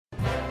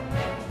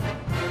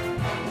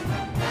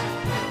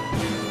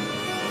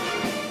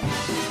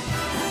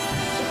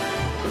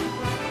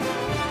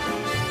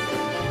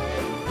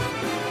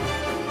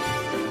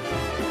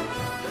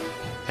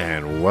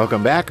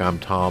Welcome back. I'm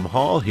Tom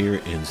Hall here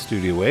in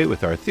Studio A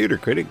with our theater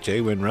critic,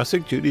 J. Wynn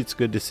Rousuck. Judy, it's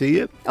good to see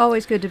you.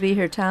 Always good to be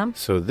here, Tom.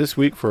 So this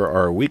week for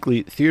our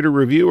weekly theater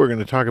review, we're going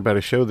to talk about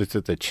a show that's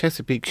at the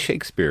Chesapeake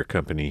Shakespeare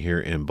Company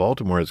here in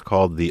Baltimore. It's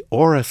called the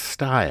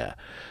Oresteia.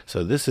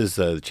 So this is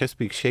the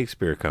Chesapeake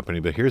Shakespeare Company,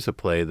 but here's a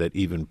play that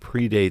even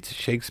predates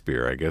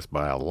Shakespeare, I guess,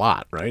 by a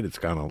lot, right?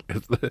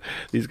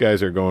 These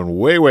guys are going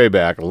way, way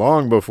back,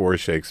 long before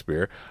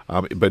Shakespeare.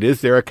 But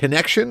is there a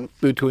connection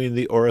between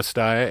the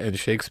Oresteia and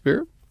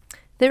Shakespeare?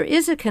 There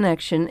is a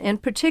connection,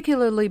 and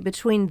particularly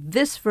between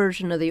this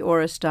version of the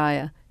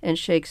Oresteia and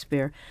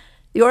Shakespeare.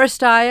 The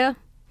Oresteia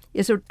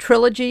is a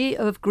trilogy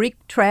of Greek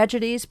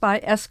tragedies by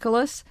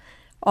Aeschylus.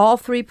 All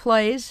three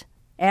plays,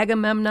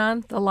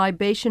 Agamemnon, the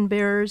Libation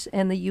Bearers,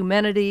 and the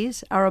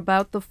Eumenides, are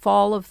about the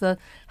fall of the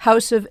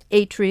house of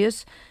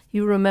Atreus.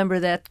 You remember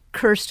that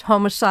cursed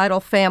homicidal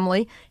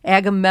family,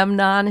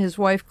 Agamemnon, his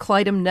wife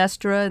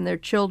Clytemnestra, and their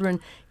children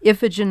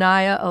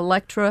Iphigenia,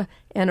 Electra,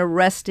 and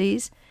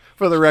Orestes.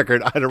 For the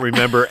record, I don't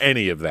remember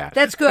any of that.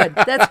 That's good.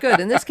 That's good.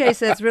 In this case,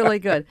 that's really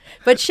good.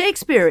 But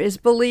Shakespeare is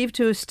believed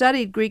to have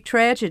studied Greek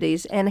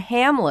tragedies, and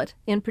Hamlet,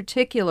 in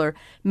particular,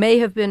 may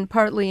have been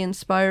partly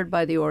inspired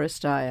by the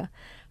Oresteia.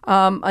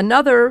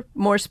 Another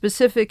more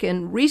specific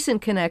and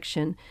recent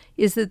connection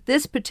is that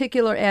this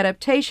particular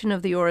adaptation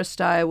of the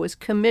Oresteia was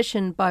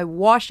commissioned by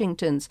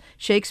Washington's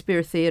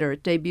Shakespeare Theater.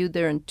 It debuted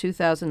there in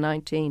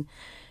 2019.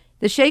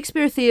 The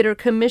Shakespeare Theater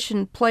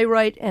commissioned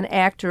playwright and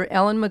actor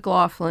Ellen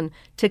McLaughlin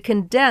to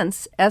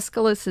condense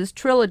Aeschylus's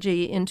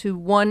trilogy into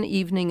one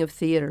evening of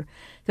theater.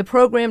 The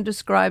program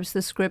describes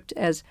the script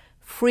as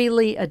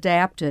freely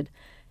adapted.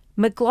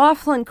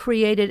 McLaughlin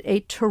created a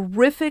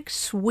terrific,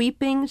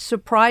 sweeping,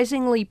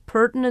 surprisingly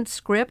pertinent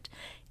script,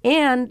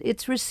 and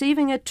it's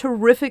receiving a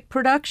terrific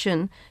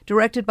production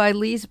directed by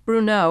Lise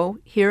Bruneau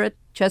here at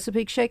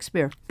Chesapeake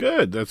Shakespeare.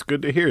 Good. That's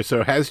good to hear.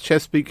 So has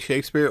Chesapeake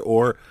Shakespeare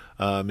or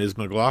Ms.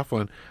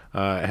 McLaughlin,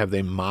 have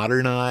they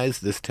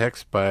modernized this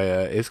text by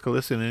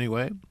Aeschylus in any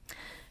way?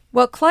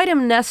 Well,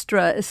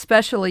 Clytemnestra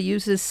especially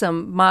uses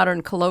some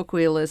modern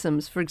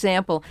colloquialisms. For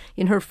example,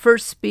 in her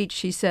first speech,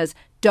 she says,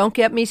 "Don't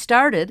get me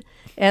started."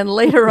 And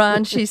later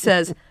on, she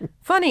says,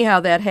 "Funny how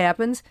that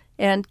happens,"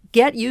 and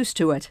 "get used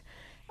to it."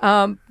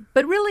 But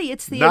really,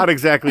 it's the... Not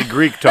exactly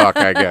Greek talk,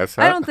 I guess.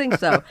 Huh? I don't think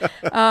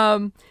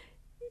so.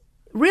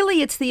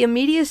 Really, it's the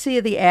immediacy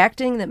of the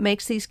acting that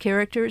makes these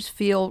characters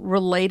feel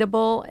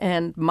relatable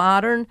and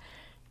modern.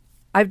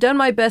 I've done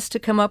my best to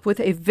come up with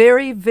a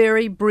very,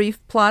 very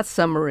brief plot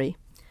summary.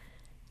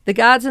 The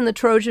gods in the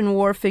Trojan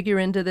War figure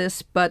into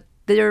this, but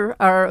there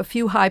are a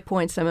few high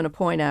points I'm going to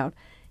point out.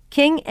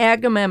 King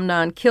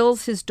Agamemnon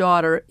kills his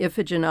daughter,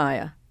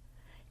 Iphigenia.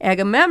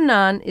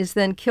 Agamemnon is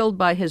then killed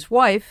by his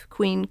wife,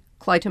 Queen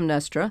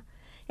Clytemnestra,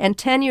 and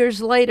 10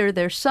 years later,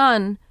 their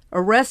son,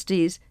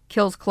 Orestes,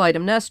 kills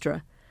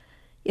Clytemnestra.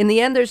 In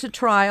the end, there's a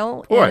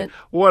trial. Boy,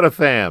 what a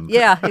fam.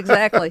 Yeah,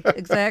 exactly,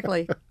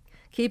 exactly.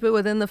 Keep it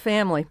within the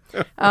family.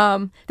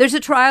 There's a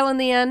trial in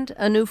the end.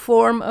 A new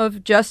form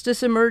of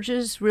justice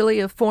emerges, really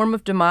a form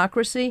of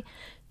democracy.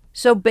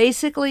 So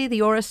basically,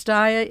 the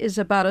Oresteia is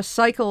about a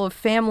cycle of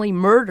family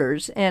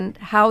murders and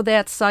how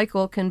that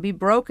cycle can be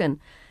broken.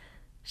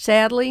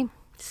 Sadly,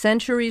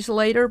 centuries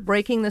later,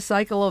 breaking the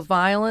cycle of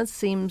violence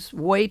seems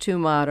way too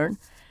modern.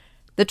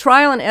 The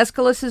trial in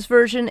Aeschylus's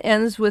version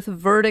ends with a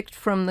verdict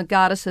from the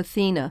goddess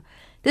Athena.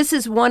 This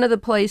is one of the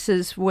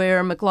places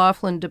where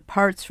McLaughlin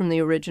departs from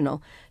the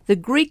original. The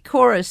Greek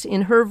chorus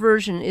in her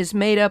version is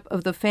made up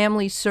of the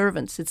family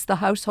servants. It's the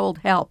household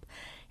help.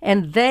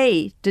 And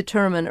they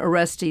determine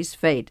Orestes'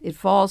 fate. It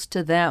falls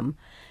to them.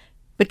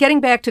 But getting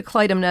back to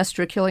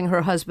Clytemnestra killing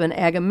her husband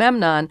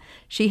Agamemnon,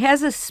 she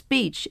has a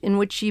speech in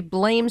which she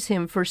blames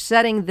him for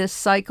setting this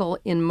cycle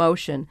in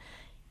motion.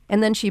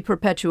 And then she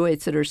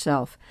perpetuates it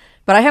herself.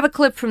 But I have a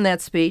clip from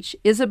that speech.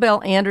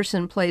 Isabel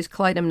Anderson plays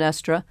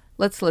Clytemnestra.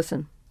 Let's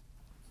listen.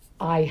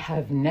 I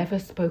have never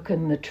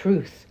spoken the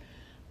truth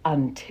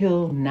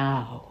until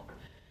now.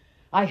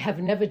 I have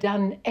never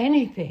done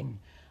anything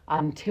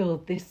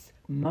until this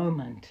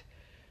moment.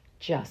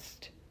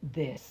 Just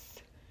this.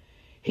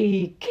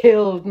 He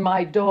killed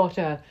my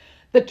daughter,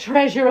 the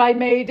treasure I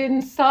made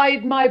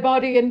inside my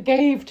body and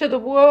gave to the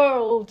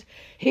world.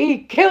 He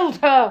killed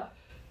her.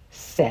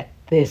 Set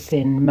this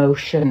in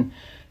motion.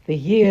 The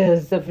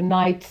years of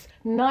nights,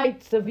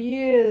 nights of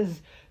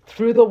years,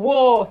 through the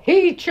war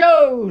he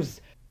chose.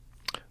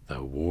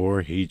 The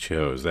war he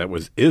chose. That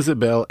was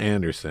Isabel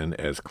Anderson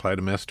as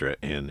Clytemnestra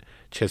in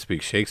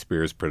Chesapeake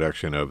Shakespeare's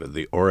production of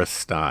the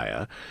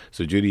Oresteia.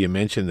 So, Judy, you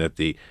mentioned that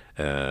the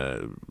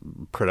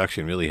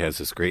production really has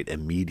this great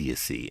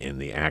immediacy in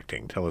the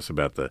acting. Tell us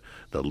about the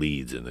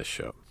leads in this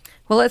show.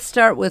 Well, let's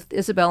start with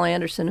Isabel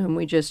Anderson, whom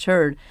we just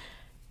heard.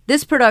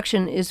 This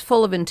production is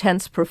full of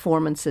intense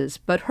performances,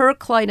 but her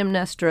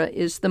Clytemnestra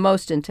is the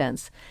most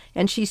intense,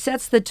 and she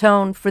sets the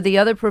tone for the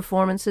other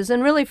performances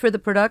and really for the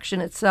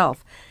production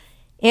itself.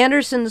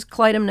 Anderson's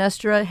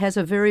Clytemnestra has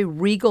a very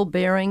regal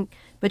bearing,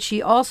 but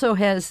she also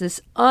has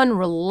this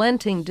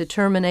unrelenting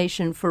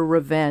determination for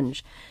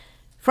revenge.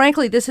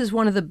 Frankly, this is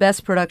one of the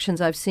best productions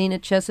I've seen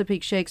at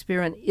Chesapeake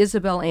Shakespeare, and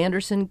Isabel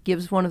Anderson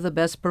gives one of the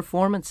best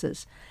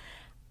performances.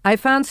 I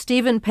found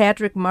Stephen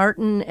Patrick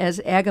Martin as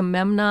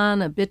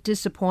Agamemnon a bit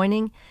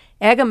disappointing.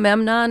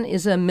 Agamemnon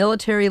is a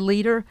military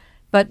leader,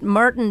 but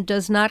Martin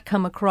does not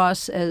come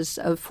across as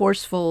a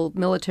forceful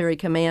military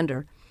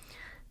commander.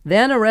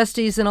 Then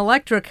Orestes and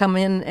Electra come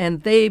in,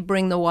 and they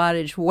bring the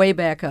wattage way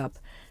back up.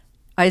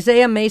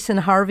 Isaiah Mason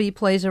Harvey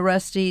plays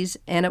Orestes,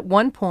 and at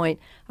one point,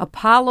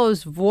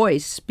 Apollo's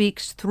voice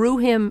speaks through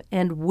him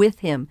and with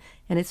him,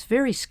 and it's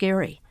very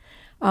scary.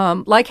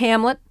 Like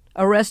Hamlet,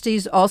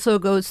 Orestes also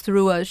goes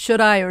through a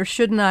should I or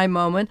shouldn't I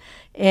moment,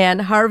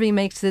 and Harvey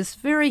makes this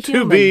very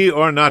human. To be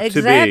or not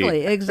to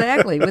be.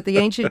 Exactly, with the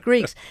ancient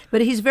Greeks.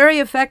 But he's very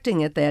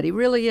affecting at that. He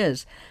really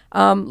is.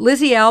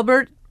 Lizzie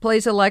Albert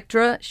plays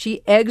Electra.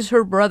 She eggs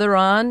her brother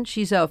on.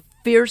 She's a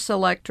fierce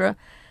Electra.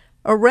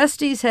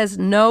 Orestes has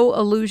no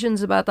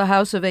illusions about the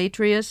house of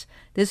Atreus.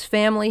 This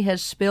family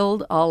has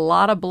spilled a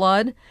lot of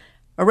blood.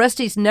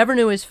 Orestes never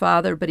knew his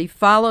father, but he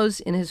follows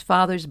in his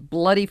father's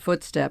bloody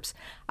footsteps.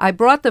 I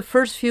brought the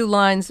first few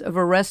lines of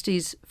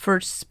Orestes'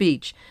 first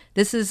speech.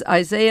 This is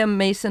Isaiah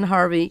Mason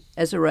Harvey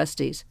as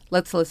Orestes.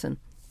 Let's listen.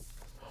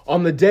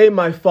 On the day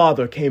my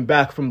father came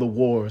back from the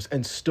wars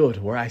and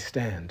stood where I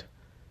stand,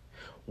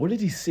 what did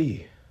he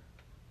see?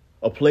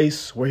 A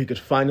place where he could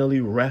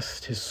finally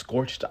rest his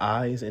scorched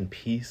eyes in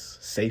peace,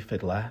 safe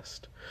at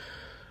last?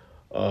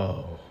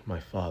 Oh, my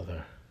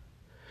father.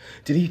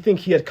 Did he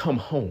think he had come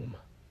home?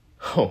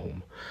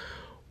 Home.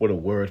 What a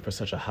word for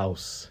such a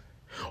house.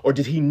 Or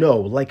did he know,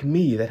 like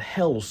me, that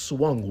hell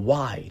swung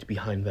wide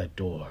behind that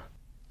door?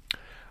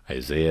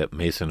 Isaiah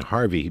Mason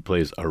Harvey, he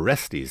plays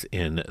Orestes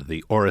in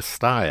the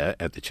Oresteia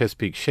at the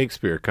Chesapeake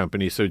Shakespeare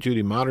Company. So,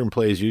 Judy, modern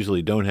plays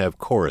usually don't have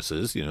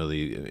choruses,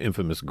 the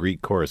infamous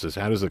Greek choruses.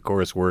 How does the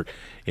chorus work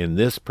in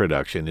this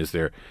production? Is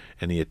there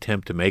any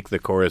attempt to make the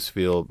chorus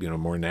feel,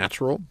 more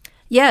natural?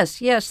 Yes,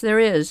 there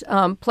is.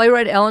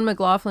 Playwright Ellen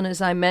McLaughlin,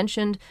 as I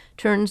mentioned,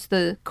 turns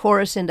the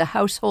chorus into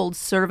household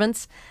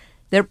servants.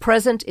 They're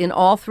present in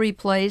all three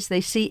plays.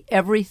 They see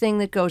everything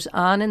that goes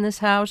on in this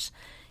house.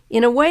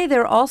 In a way,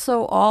 they're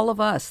also all of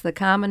us, the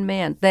common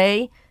man.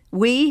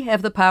 We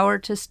have the power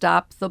to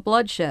stop the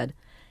bloodshed.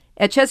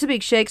 At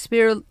Chesapeake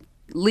Shakespeare,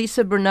 Lise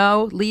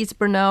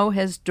Bernot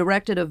has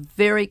directed a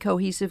very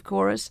cohesive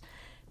chorus.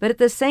 But at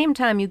the same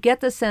time, you get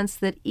the sense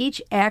that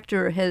each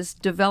actor has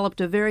developed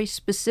a very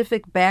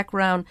specific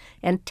background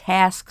and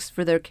tasks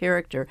for their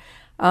character.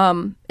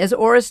 As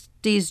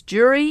Orestes'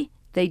 jury,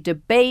 they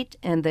debate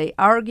and they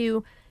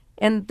argue,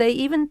 and they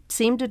even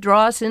seem to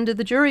draw us into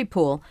the jury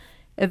pool.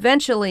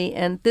 Eventually,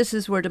 and this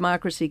is where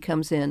democracy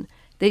comes in,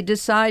 they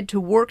decide to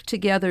work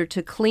together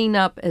to clean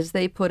up, as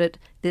they put it,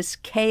 this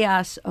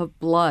chaos of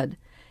blood.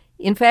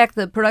 In fact,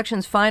 the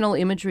production's final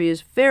imagery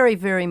is very,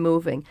 very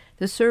moving.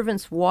 The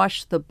servants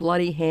wash the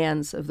bloody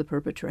hands of the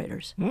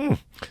perpetrators.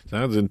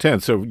 Sounds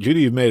intense. So,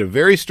 Judy, you've made a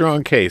very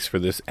strong case for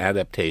this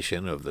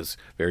adaptation of this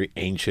very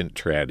ancient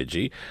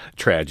tragedy.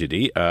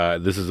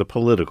 This is a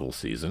political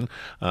season.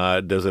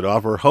 Does it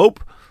offer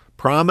hope,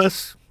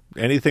 promise,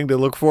 anything to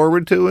look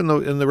forward to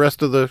in the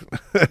rest of the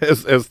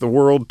as the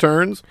world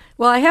turns?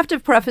 Well, I have to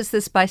preface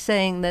this by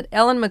saying that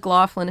Ellen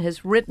McLaughlin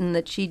has written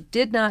that she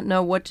did not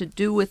know what to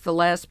do with the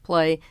last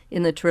play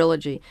in the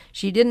trilogy.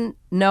 She didn't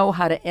know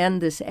how to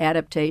end this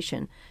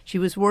adaptation. She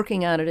was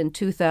working on it in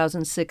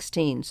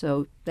 2016,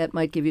 so that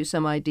might give you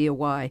some idea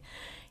why.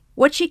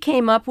 What she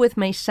came up with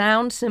may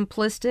sound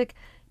simplistic,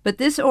 but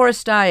this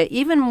Oresteia,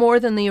 even more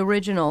than the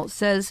original,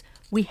 says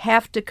we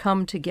have to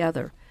come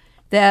together.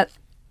 That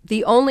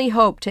the only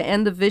hope to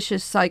end the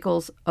vicious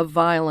cycles of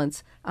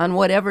violence on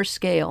whatever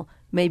scale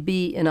may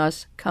be in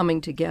us coming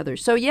together.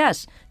 So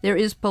yes, there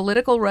is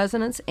political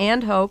resonance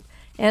and hope,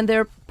 and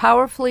they're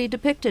powerfully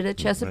depicted at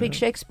Chesapeake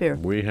Shakespeare.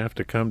 We have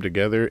to come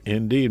together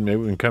indeed.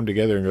 Maybe we can come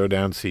together and go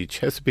down and see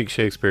Chesapeake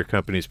Shakespeare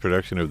Company's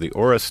production of the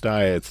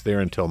Oresteia. It's there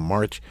until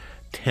March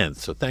 10th.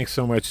 So thanks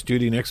so much,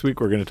 Judy. Next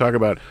week, we're going to talk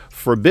about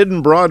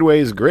Forbidden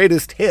Broadway's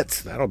greatest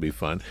hits. That'll be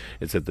fun.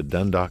 It's at the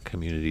Dundalk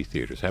Community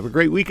Theaters. Have a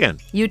great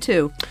weekend. You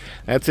too.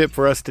 That's it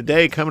for us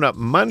today. Coming up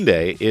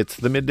Monday, it's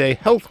the Midday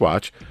Health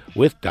Watch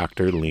with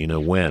Dr. Lena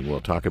Wen. We'll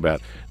talk about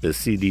the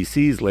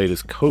CDC's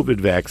latest COVID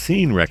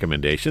vaccine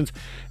recommendations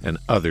and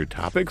other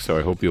topics. So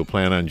I hope you'll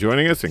plan on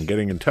joining us and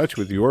getting in touch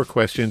with your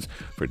questions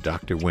for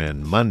Dr.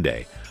 Wen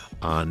Monday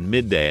on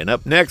Midday. And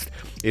up next,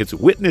 it's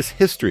Witness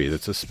History.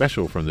 That's a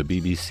special from the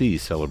BBC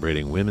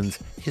celebrating Women's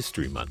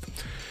History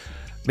Month.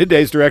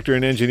 Midday's director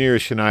and engineer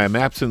is Shania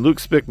Mapson.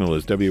 Luke Spicknell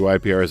is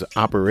WYPR's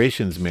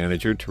operations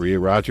manager.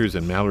 Taria Rogers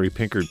and Mallory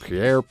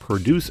Pinkard-Pierre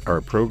produce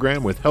our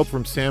program with help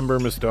from Sam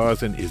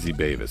Burmistaz and Izzy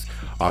Bavis.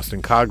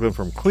 Austin Coughlin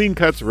from Clean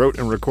Cuts wrote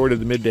and recorded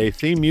the Midday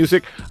theme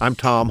music. I'm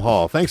Tom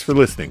Hall. Thanks for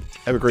listening.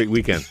 Have a great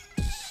weekend.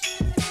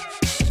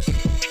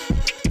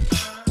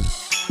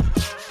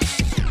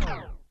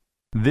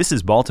 This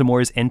is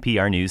Baltimore's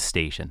NPR News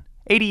station,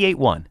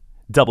 88.1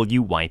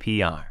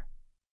 WYPR.